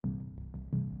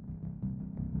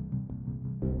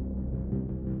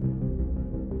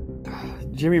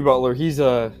Jimmy Butler, he's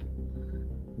a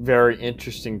very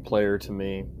interesting player to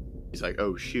me. He's like,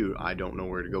 oh shoot, I don't know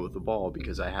where to go with the ball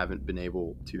because I haven't been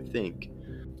able to think.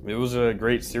 It was a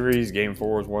great series. Game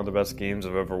 4 was one of the best games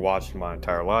I've ever watched in my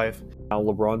entire life. Now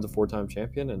LeBron's a 4-time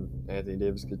champion, and Anthony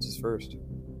Davis gets his first.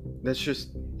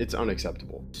 It's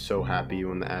unacceptable. So happy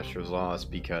when the Astros lost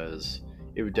because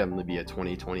it would definitely be a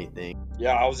 2020 thing.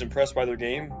 Yeah, I was impressed by their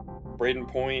game. Braden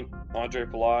Point, Andre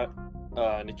Palat,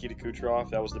 Nikita Kucherov,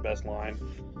 that was the best line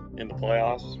in the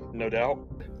playoffs, no doubt.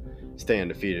 Stay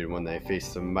undefeated when they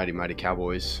face the mighty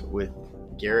Cowboys with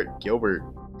Garrett Gilbert.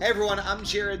 Hey everyone, I'm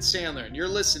Jared Sandler, and you're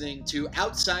listening to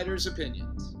Outsiders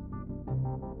Opinions.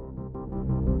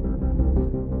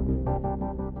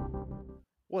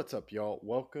 What's up, y'all?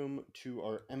 Welcome to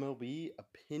our MLB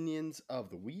Opinions of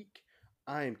the Week.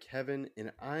 I am Kevin,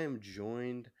 and I am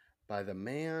joined by the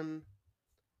man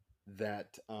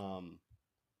that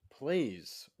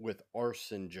plays with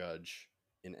Arson Judge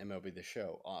in MLB The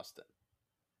Show, Austin.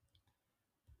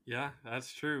 Yeah,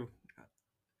 that's true.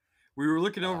 We were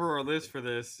looking over our list for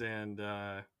this, and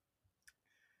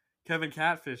Kevin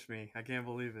catfished me. I can't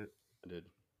believe it. I did.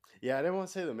 Yeah, I didn't want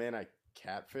to say the man I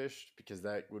catfished because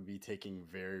that would be taken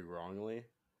very wrongly.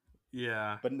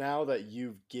 Yeah. But now that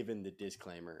you've given the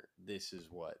disclaimer, this is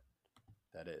what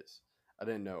that is. I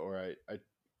didn't know, or I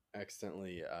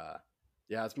accidentally,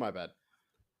 yeah, it's my bad.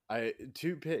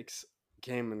 Two picks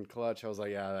came in clutch. I was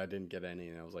like, yeah, I didn't get any.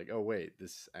 And I was like, oh, wait,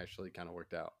 this actually kind of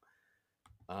worked out.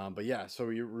 But yeah, so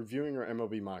you're reviewing our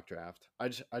MLB mock draft. I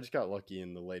just got lucky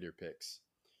in the later picks.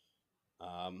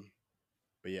 But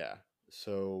yeah,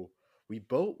 so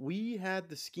we had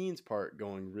the Skeens part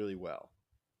going really well.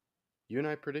 You and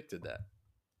I predicted that.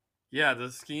 Yeah, the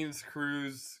Skeens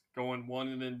Cruise going 1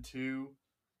 and then 2.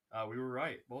 We were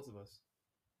right, both of us.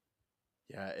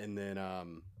 Yeah, and then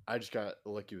I just got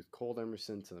lucky with Cole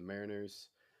Emerson to the Mariners,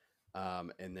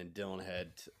 and then Dylan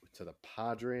Head to the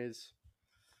Padres.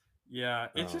 Yeah,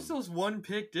 it's just those one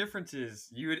pick differences.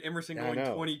 You had Emerson Yeah,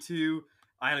 going 22,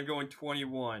 I had him going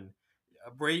 21.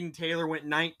 Braden Taylor went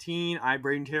 19, I had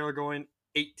Braden Taylor going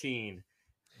 18.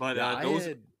 But yeah, those I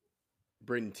had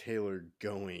Braden Taylor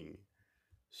going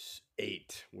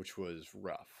 8, which was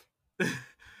rough.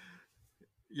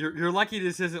 You're lucky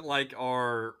this isn't like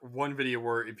our one video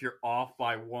where if you're off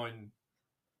by one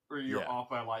or you're off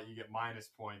by a lot, you get minus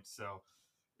points. So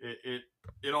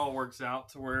it all works out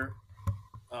to where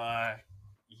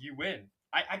you win.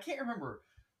 I can't remember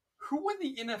who won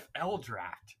the NFL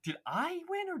draft. Did I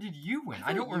win or did you win?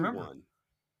 I don't remember.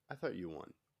 I thought you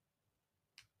won.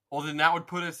 Well, then that would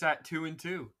put us at 2 and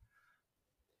 2.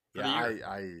 Yeah,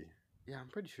 I'm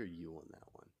pretty sure you won that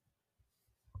one.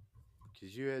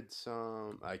 Because you had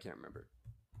some, I can't remember.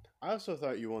 I also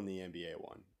thought you won the NBA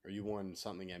one, or you won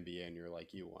something NBA, and you're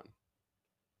like, you won.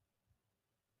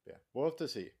 Yeah, we'll have to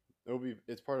see.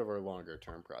 It's part of our longer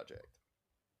term project.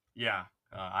 Yeah,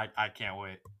 I can't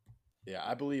wait. Yeah,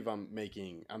 I believe I'm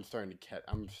starting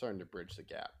to bridge the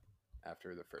gap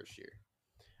after the first year,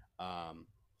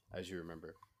 as you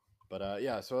remember. But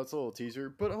yeah, so that's a little teaser.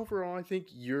 But overall, I think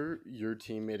your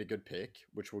team made a good pick,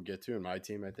 which we'll get to, and my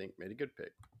team I think made a good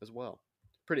pick as well.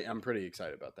 I'm pretty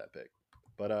excited about that pick.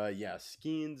 But yeah,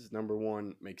 Skeens number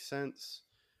 1 makes sense.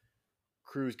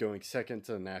 Cruz going second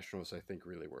to the Nationals I think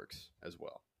really works as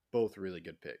well. Both really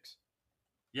good picks.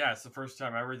 Yeah, it's the first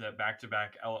time ever that back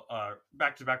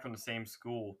from the same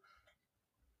school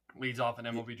leads off an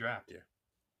MLB draft.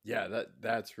 Yeah,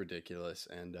 that's ridiculous.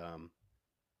 And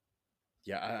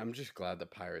yeah, I'm just glad the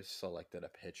Pirates selected a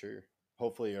pitcher.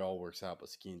 Hopefully it all works out, but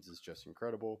Skeens is just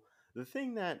incredible. The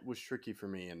thing that was tricky for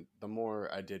me, and the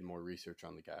more I did more research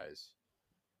on the guys,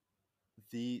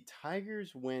 the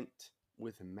Tigers went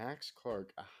with Max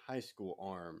Clark, a high school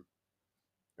arm,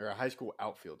 or a high school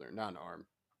outfielder, not an arm.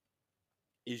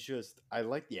 It's just, I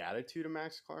like the attitude of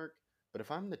Max Clark, but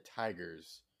if I'm the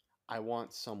Tigers, I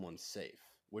want someone safe,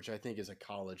 which I think is a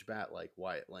college bat like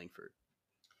Wyatt Langford.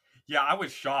 Yeah, I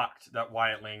was shocked that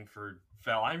Wyatt Langford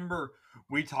fell. I remember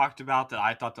we talked about that.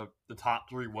 I thought the top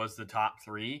 3 was the top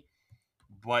 3.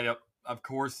 But, of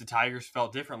course, the Tigers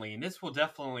felt differently. And this will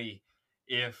definitely,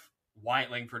 if Wyatt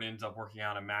Langford ends up working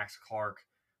out and Max Clark,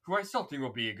 who I still think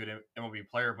will be a good MLB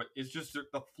player, but it's just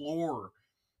the floor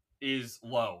is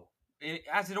low. And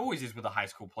as it always is with a high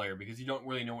school player, because you don't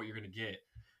really know what you're going to get.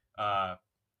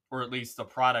 Or at least the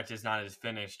product is not as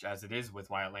finished as it is with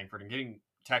Wyatt Langford. And getting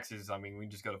Texas, I mean, we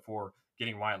just go to 4.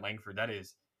 Getting Wyatt Langford, that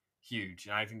is huge.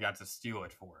 And I think that's a steal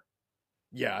at 4.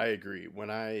 Yeah, I agree.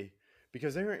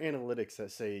 Because there are analytics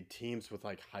that say teams with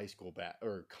like high school bat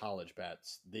or college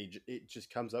bats, it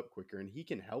just comes up quicker, and he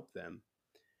can help them.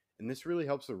 And this really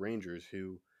helps the Rangers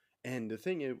and the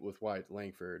thing with Wyatt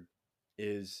Langford,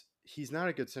 is he's not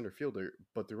a good center fielder,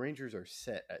 but the Rangers are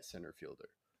set at center fielder.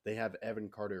 They have Evan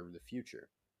Carter of the future.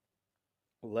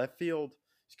 Left field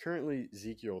is currently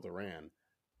Ezekiel Duran,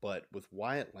 but with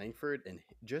Wyatt Langford and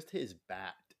just his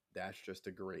bat, that's just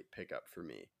a great pickup for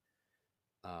me.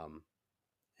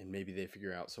 And maybe they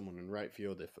figure out someone in right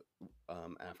field if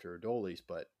after Adolis,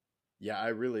 but yeah, I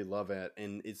really love it,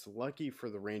 and it's lucky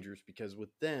for the Rangers because with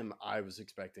them, I was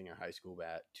expecting a high school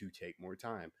bat to take more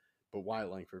time, but Wyatt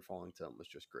Langford falling to them was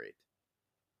just great.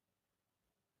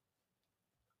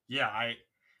 Yeah,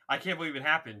 I can't believe it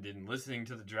happened. And listening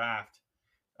to the draft,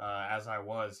 as I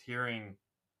was hearing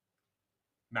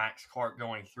Max Clark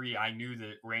going 3, I knew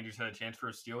that Rangers had a chance for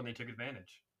a steal, and they took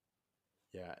advantage.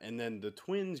 Yeah, and then the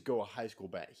Twins go a high school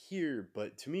bat here,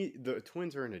 but to me, the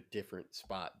Twins are in a different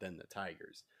spot than the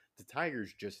Tigers. The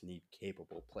Tigers just need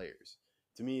capable players.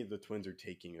 To me, the Twins are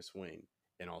taking a swing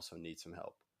and also need some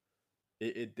help.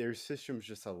 Their system's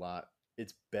just a lot.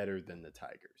 It's better than the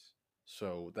Tigers.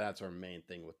 So that's our main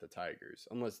thing with the Tigers.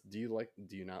 Unless, do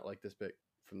you not like this pick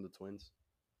from the Twins?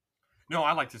 No,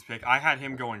 I like this pick. I had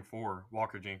him going 4,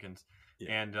 Walker Jenkins.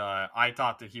 Yeah. And I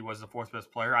thought that he was the 4th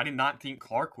best player. I did not think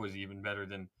Clark was even better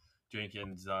than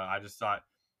Jenkins. I just thought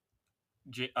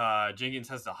Jenkins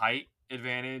has the height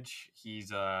advantage.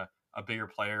 He's a bigger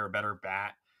player, a better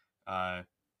bat.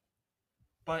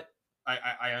 But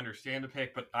I understand the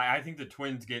pick, but I think the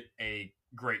Twins get a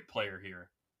great player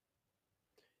here.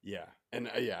 Yeah. And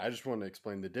I just want to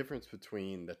explain the difference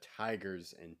between the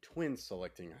Tigers and Twins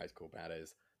selecting a high school bat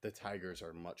is the Tigers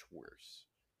are much worse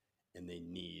and they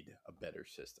need a better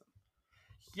system.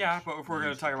 Yeah, but if we're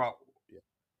going to talk about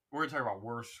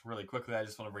worse really quickly, I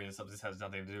just want to bring this up. This has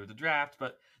nothing to do with the draft,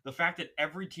 but the fact that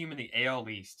every team in the AL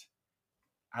East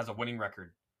has a winning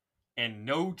record and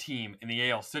no team in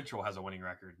the AL Central has a winning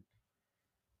record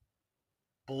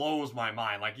blows my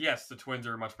mind. Like, yes, the Twins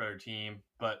are a much better team,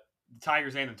 but the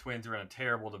Tigers and the Twins are in a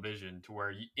terrible division to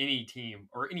where any team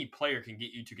or any player can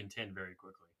get you to contend very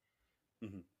quickly.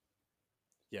 Mm-hmm.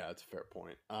 Yeah, that's a fair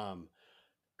point.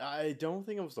 I don't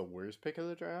think it was the worst pick of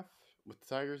the draft with the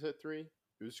Tigers at 3.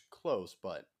 It was close,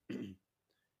 but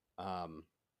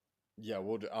yeah,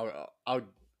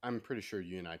 I'm pretty sure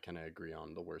you and I kind of agree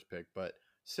on the worst pick. But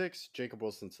 6, Jacob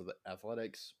Wilson to the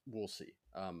Athletics. We'll see.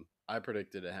 I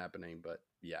predicted it happening, but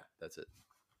yeah, that's it.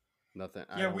 Nothing.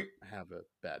 I don't have a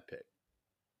bad pick.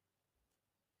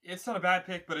 It's not a bad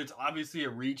pick, but it's obviously a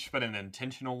reach, but an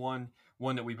intentional one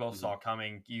that we both saw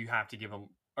coming. You have to give him,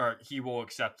 or he will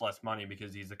accept less money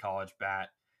because he's a college bat,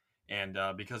 and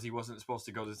because he wasn't supposed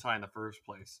to go this high in the first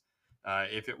place.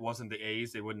 If it wasn't the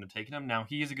A's, they wouldn't have taken him. Now,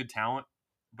 he is a good talent,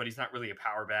 but he's not really a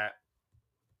power bat,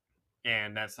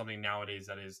 and that's something nowadays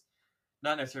that is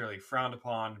not necessarily frowned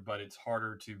upon, but it's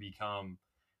harder to become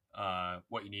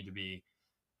what you need to be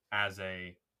as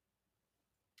a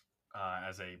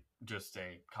just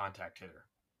a contact hitter.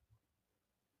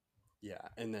 Yeah,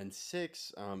 and then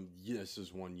 6, this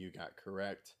is one you got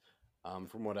correct.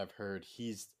 From what I've heard,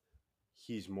 he's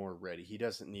more ready. He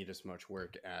doesn't need as much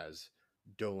work as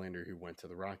Dollander, who went to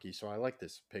the Rockies. So I like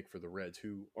this pick for the Reds,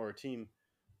 who are a team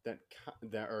that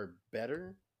are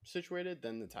better situated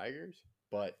than the Tigers,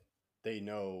 but they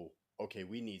know, okay,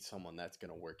 we need someone that's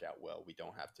going to work out well. We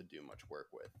don't have to do much work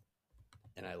with,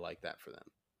 and I like that for them.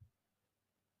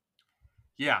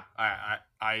 Yeah,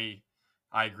 I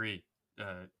agree.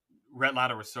 Rhett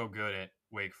Latter was so good at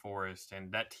Wake Forest,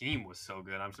 and that team was so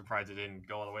good. I'm surprised it didn't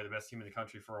go all the way. The best team in the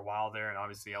country for a while there, and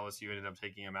obviously LSU ended up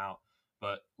taking him out.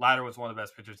 But Latter was one of the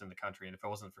best pitchers in the country, and if it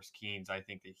wasn't for Skeens, I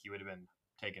think that he would have been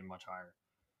taken much higher.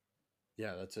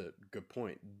 Yeah, that's a good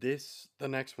point. The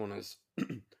next one is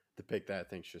the pick that I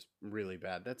think is just really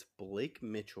bad. That's Blake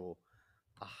Mitchell,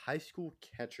 a high school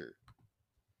catcher.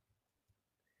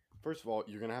 First of all,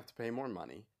 you're going to have to pay more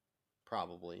money,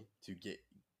 probably, to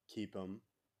keep him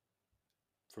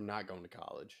from not going to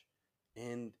college.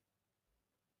 And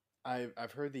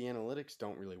I've heard the analytics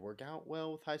don't really work out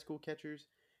well with high school catchers.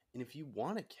 And if you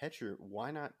want a catcher,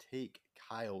 why not take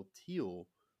Kyle Teal,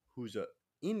 who's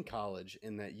in college,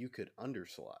 and that you could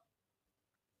underslot?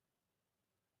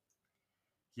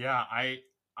 Yeah, I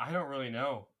don't really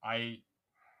know. I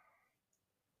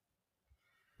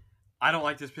don't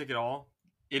like this pick at all.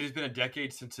 It has been a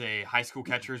decade since a high school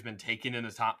catcher has been taken in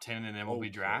the top 10 in the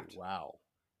MLB Draft. Wow.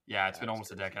 Yeah, it's been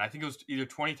almost crazy. A decade. I think it was either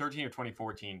 2013 or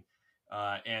 2014.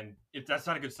 And that's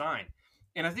not a good sign.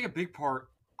 And I think a big part,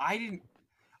 I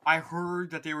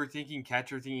heard that they were thinking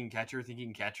catcher,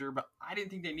 but I didn't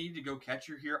think they needed to go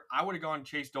catcher here. I would have gone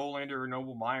Chase Dollander or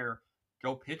Noble Meyer,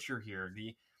 go pitcher here.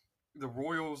 The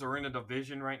Royals are in a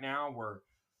division right now where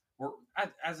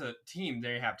as a team,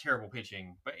 they have terrible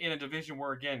pitching. But in a division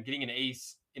where, again, getting an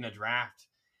ace in a draft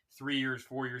 3 years,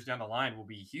 4 years down the line will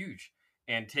be huge.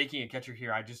 And taking a catcher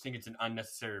here, I just think it's an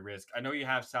unnecessary risk. I know you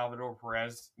have Salvador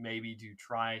Perez maybe to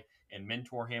try and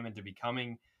mentor him into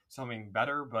becoming something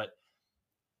better, but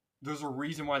there's a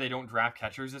reason why they don't draft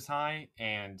catchers this high,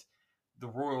 and the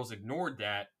Royals ignored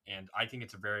that, and I think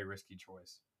it's a very risky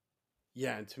choice.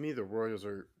 Yeah, and to me, the Royals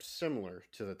are similar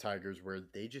to the Tigers, where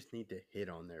they just need to hit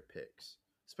on their picks,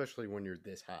 especially when you're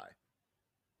this high.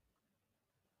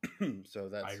 So I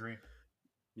that's agree.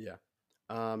 yeah.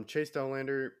 Chase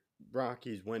Dollander,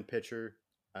 Rockies win pitcher.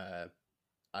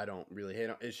 I don't really hate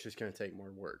on. It's just going to take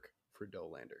more work for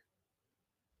Dollander.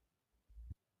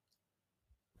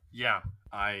 Yeah,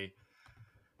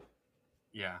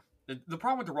 The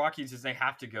problem with the Rockies is they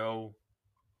have to go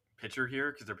pitcher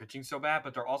here because they're pitching so bad,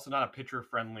 but they're also not a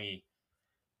pitcher-friendly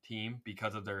team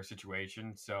because of their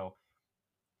situation. So,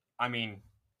 I mean,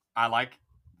 I like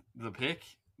the pick,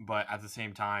 but at the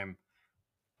same time,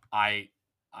 I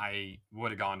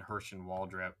would have gone Herschel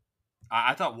Waldrep.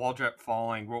 I thought Waldrep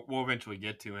falling. We'll eventually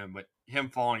get to him, but him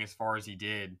falling as far as he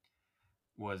did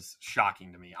was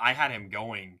shocking to me. I had him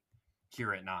going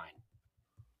here at 9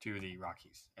 to the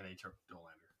Rockies, and they took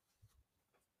Dollander.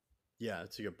 Yeah,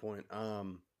 that's a good point.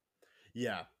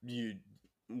 Yeah, you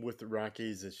with the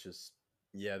Rockies, it's just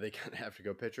they kind of have to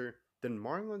go pitcher. Then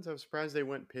Marlins, I'm surprised they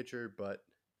went pitcher, but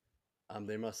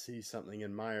they must see something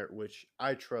in Meyer, which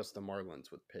I trust the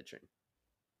Marlins with pitching.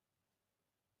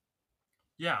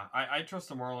 Yeah, I trust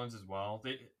the Marlins as well.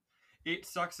 It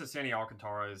sucks that Sandy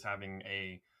Alcantara is having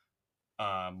a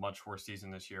much worse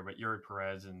season this year, but Yuri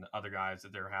Perez and other guys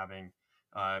that they're having,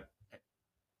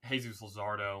 Jesus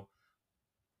Luzardo,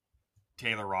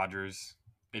 Taylor Rogers,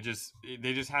 they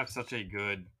just have such a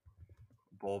good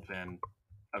bullpen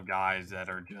of guys that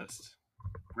are just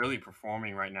really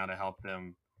performing right now to help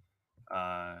them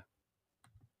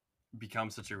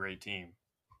become such a great team.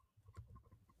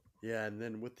 Yeah, and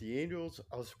then with the Angels,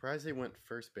 I was surprised they went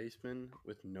first baseman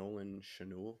with Nolan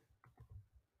Schanuel.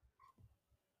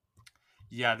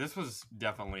 Yeah, this was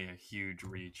definitely a huge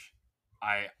reach.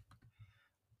 I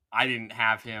didn't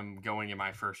have him going in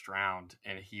my first round,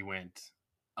 and he went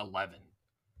 11.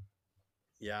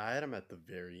 Yeah, I had him at the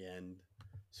very end.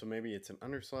 So maybe it's an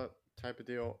underslot type of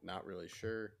deal. Not really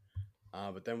sure.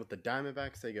 But then with the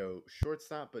Diamondbacks, they go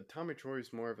shortstop, but Tommy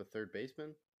Troy's more of a third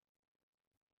baseman.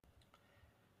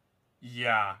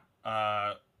 Yeah,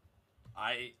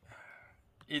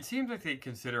 it seems like they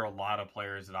consider a lot of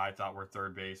players that I thought were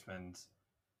third basemen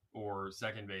or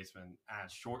second baseman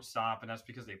as shortstop, and that's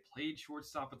because they played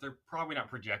shortstop, but they're probably not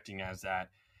projecting as that.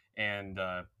 And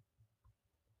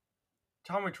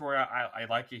Tommy Troy, I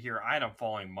like it here. I had him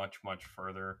falling much, much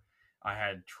further. I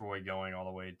had Troy going all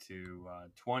the way to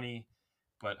 20,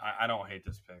 but I don't hate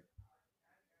this pick.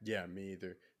 Yeah, me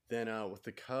either. Then with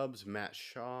the Cubs, Matt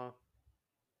Shaw.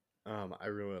 I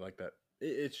really like that.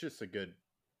 It's just a good,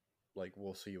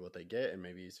 we'll see what they get, and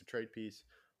maybe it's a trade piece,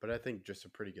 but I think just a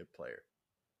pretty good player.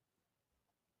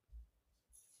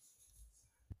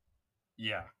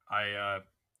 Yeah,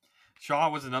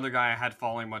 Shaw was another guy I had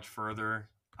falling much further.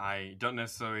 I don't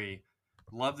necessarily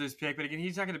love this pick, but again,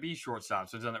 he's not going to be shortstop,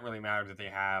 so it doesn't really matter that they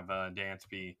have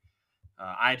Dansby.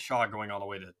 I had Shaw going all the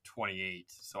way to 28,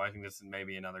 so I think this is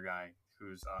maybe another guy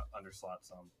who's underslot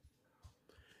some.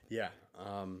 Yeah,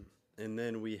 and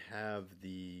then we have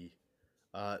the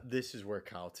this is where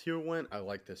Kyle Teel went. I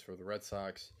like this for the Red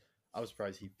Sox. I was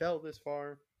surprised he fell this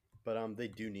far, but they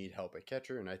do need help at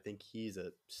catcher, and I think he's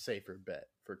a safer bet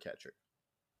for catcher.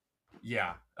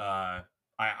 Yeah, I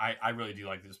really do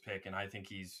like this pick, and I think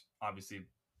he's obviously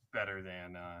better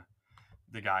than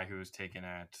the guy who was taken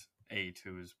at 8,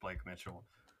 who is Blake Mitchell.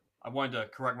 I wanted to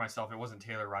correct myself. It wasn't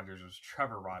Taylor Rogers. It was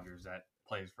Trevor Rogers that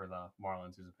plays for the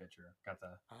Marlins, who's a pitcher. Got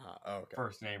the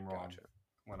first name wrong. Gotcha.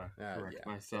 When I correct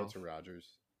myself. That's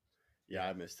Rogers. Yeah,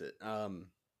 I missed it.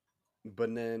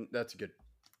 But then that's good.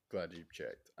 Glad you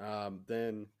checked.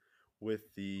 Then with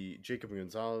the Jacob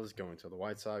Gonzalez going to the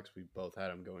White Sox, we both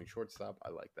had him going shortstop. I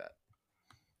like that.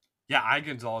 Yeah, I had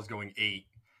Gonzalez going 8.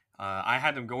 I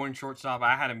had him going shortstop.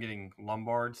 I had him getting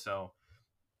Lombard, so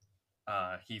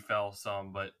he fell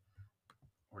some, but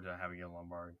or did I have him get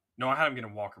Lombard? No, I had him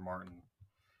getting Walker Martin.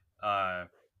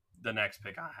 The next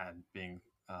pick I had being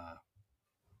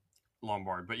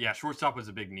Lombard. But yeah, shortstop was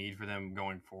a big need for them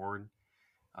going forward.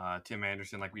 Tim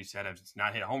Anderson, like we said, has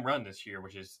not hit a home run this year,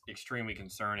 which is extremely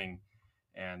concerning,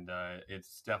 and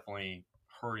it's definitely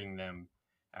hurting them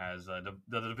as the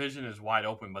division is wide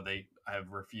open, but they have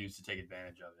refused to take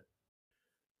advantage of it.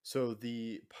 So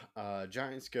the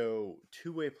Giants go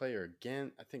two-way player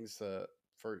again. I think it's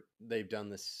they've done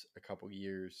this a couple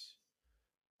years.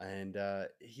 And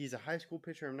he's a high school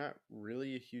pitcher. I'm not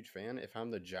really a huge fan. If I'm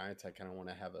the Giants, I kind of want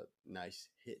to have a nice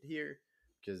hit here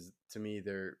because to me,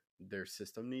 their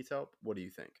system needs help. What do you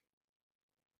think?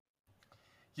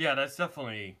 Yeah, that's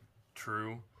definitely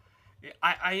true.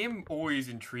 I am always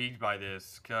intrigued by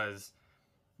this because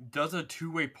does a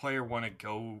two-way player want to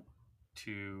go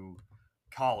to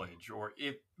college, or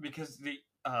if because the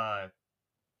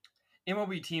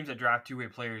MLB teams that draft two-way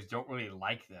players don't really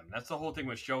like them. That's the whole thing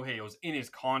with Shohei. It was in his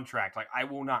contract, like I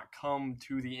will not come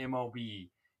to the MLB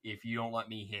if you don't let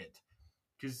me hit.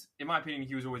 Because in my opinion,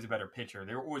 he was always a better pitcher.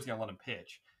 They were always going to let him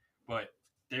pitch, but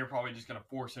they were probably just going to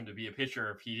force him to be a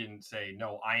pitcher if he didn't say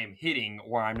no, I am hitting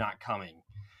or I'm not coming.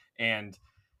 And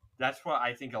that's what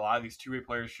I think a lot of these two-way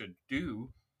players should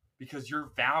do, because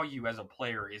your value as a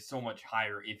player is so much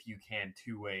higher if you can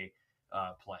two-way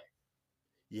play.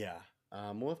 Yeah,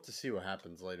 we'll have to see what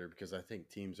happens later because I think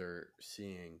teams are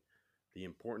seeing the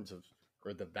importance of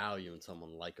or the value in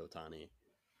someone like Otani.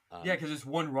 Yeah, because it's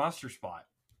one roster spot.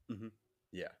 Mm-hmm.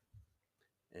 Yeah,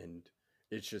 and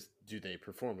it's just do they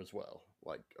perform as well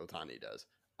like Otani does?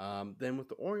 Then with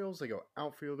the Orioles, they go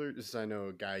outfielder. This is I know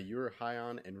a guy you're high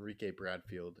on, Enrique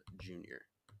Bradfield Jr.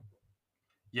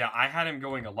 Yeah, I had him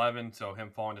going 11, so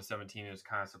him falling to 17 is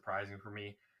kind of surprising for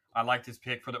me. I like this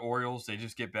pick for the Orioles. They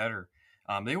just get better.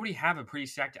 They already have a pretty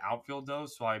stacked outfield, though,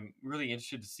 so I'm really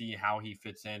interested to see how he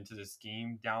fits into the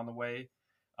scheme down the way.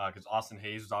 Because Austin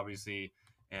Hayes was obviously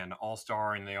an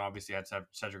all-star, and they obviously had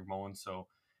Cedric Mullins, so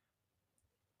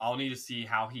I'll need to see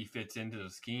how he fits into the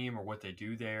scheme or what they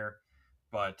do there.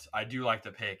 But I do like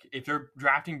the pick. If they're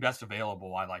drafting best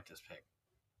available, I like this pick.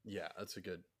 Yeah, that's a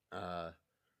good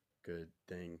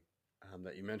thing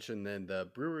that you mentioned. Then the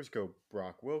Brewers go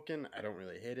Brock Wilken. I don't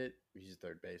really hate it. He's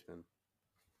third baseman.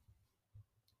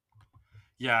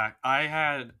 Yeah,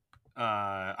 I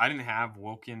didn't have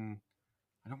Wilken.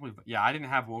 I didn't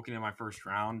have Wilken in my first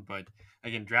round, but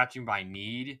again, drafting by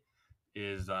need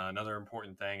is another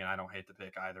important thing, and I don't hate the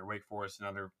pick either. Wake Forest,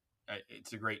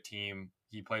 it's a great team.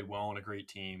 He played well on a great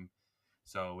team,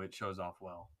 so it shows off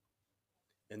well.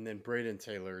 And then Braden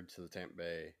Taylor to the Tampa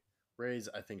Bay Rays,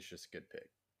 I think is just a good pick.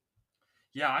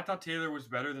 Yeah, I thought Taylor was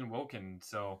better than Wilken,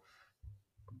 so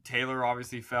Taylor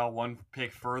obviously fell one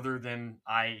pick further than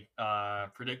I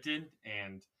predicted,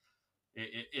 and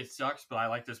it sucks, but I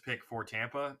like this pick for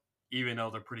Tampa, even though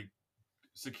they're pretty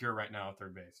secure right now at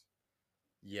third base.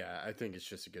 Yeah, I think it's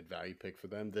just a good value pick for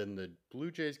them. Then the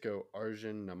Blue Jays go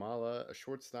Arjun Namala, a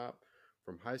shortstop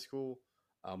from high school.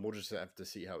 We'll just have to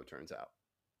see how it turns out.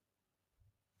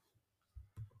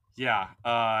 Yeah,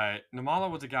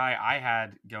 Namala was a guy I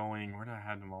had going. Where did I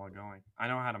have Namala going? I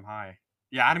know I had him high.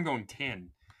 Yeah, I had him going 10.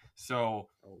 So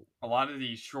a lot of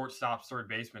these shortstops, third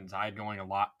basemen, I had going a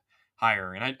lot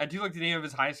higher. And I do like the name of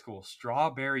his high school,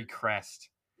 Strawberry Crest.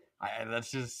 That's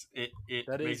just it.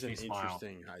 That makes is me an smile.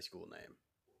 interesting high school name.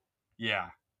 Yeah.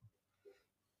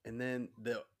 And then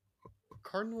the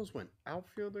Cardinals went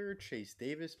outfielder Chase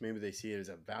Davis. Maybe they see it as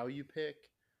a value pick.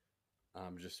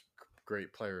 Just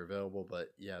great player available, but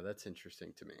yeah, that's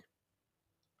interesting to me.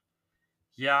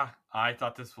 Yeah, I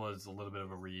thought this was a little bit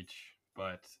of a reach,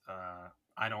 but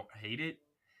I don't hate it.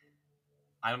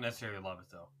 I don't necessarily love it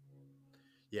though.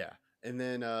 Yeah, and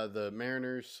then the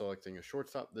Mariners selecting a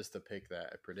shortstop. This is the pick that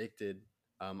I predicted.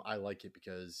 I like it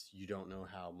because you don't know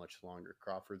how much longer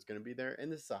Crawford's going to be there,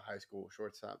 and this is a high school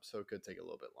shortstop, so it could take a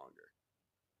little bit longer.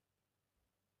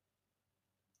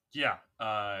 Yeah,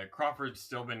 Crawford's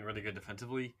still been really good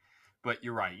defensively, but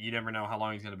you're right. You never know how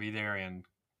long he's going to be there, and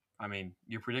I mean,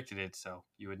 you predicted it, so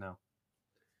you would know.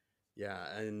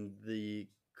 Yeah, and the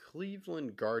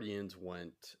Cleveland Guardians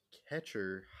went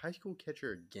catcher, high school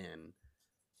catcher again.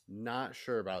 Not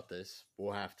sure about this.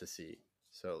 We'll have to see.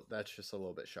 So that's just a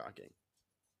little bit shocking.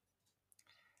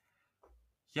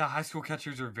 Yeah, high school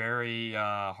catchers are very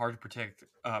hard to protect.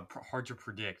 Hard to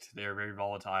predict. They are very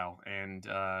volatile, and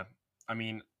I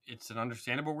mean, it's an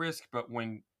understandable risk. But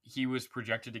when he was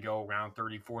projected to go around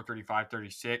 34, 35,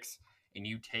 36, and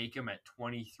you take him at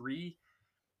 23,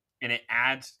 and it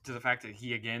adds to the fact that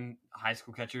high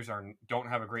school catchers don't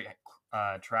have a great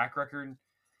track record.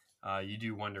 You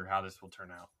do wonder how this will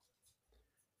turn out.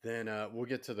 Then we'll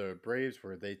get to the Braves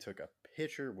where they took a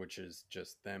pitcher, which is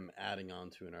just them adding on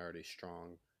to an already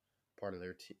strong part of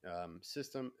their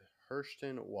system,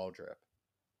 Hurston Waldrep.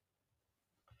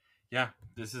 Yeah,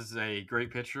 this is a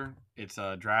great pitcher. It's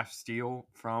a draft steal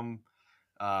from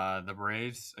the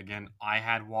Braves. Again, I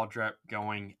had Waldrep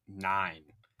going 9.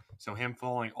 So him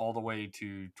falling all the way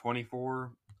to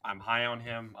 24, I'm high on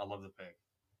him. I love the pick.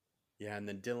 Yeah, and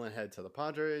then Dylan head to the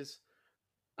Padres.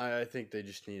 I think they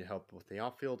just need help with the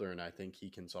outfielder, and I think he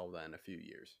can solve that in a few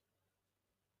years.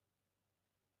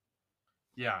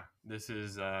 Yeah, this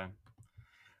is.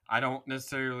 I don't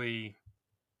necessarily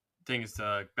think it's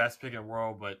the best pick in the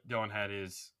world, but Dylan Head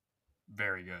is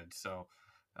very good. So,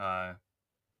 uh,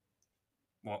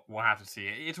 we'll have to see.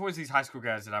 It's always these high school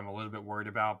guys that I'm a little bit worried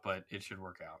about, but it should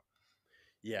work out.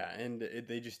 Yeah, and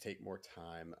they just take more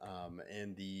time.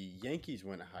 And the Yankees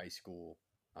went high school.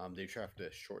 They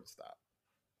drafted a shortstop.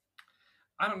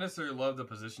 I don't necessarily love the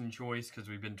position choice because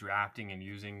we've been drafting and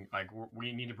using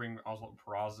we need to bring also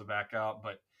Peraza back up,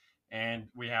 and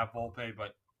we have Volpe,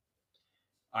 but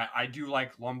I do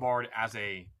like Lombard as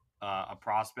a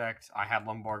prospect. I had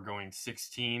Lombard going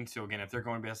 16, so again, if they're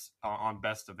going best on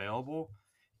best available,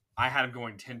 I had him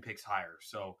going 10 picks higher,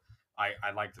 so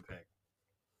I like the pick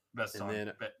best And on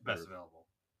then, best available.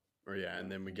 and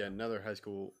then we get another high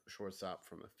school shortstop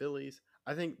from the Phillies.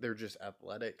 I think they're just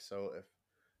athletic, so if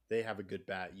they have a good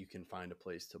bat, you can find a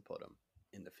place to put them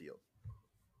in the field.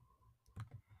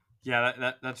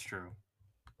 Yeah, that's true.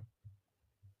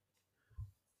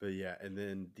 But yeah, and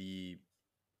then the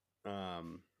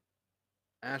Astros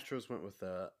went with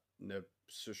a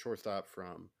shortstop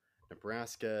from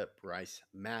Nebraska, Bryce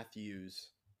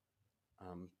Matthews.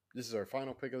 This is our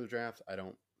final pick of the draft. I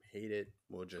don't hate it.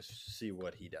 We'll just see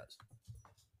what he does.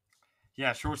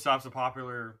 Yeah, shortstop's a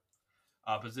popular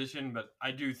position, but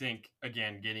I do think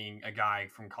again getting a guy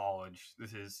from college,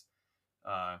 this is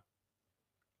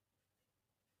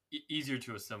easier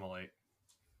to assimilate.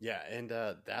 Yeah, and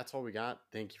that's all we got.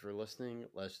 Thank you for listening.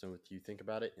 Let us know what you think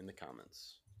about it in the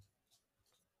comments.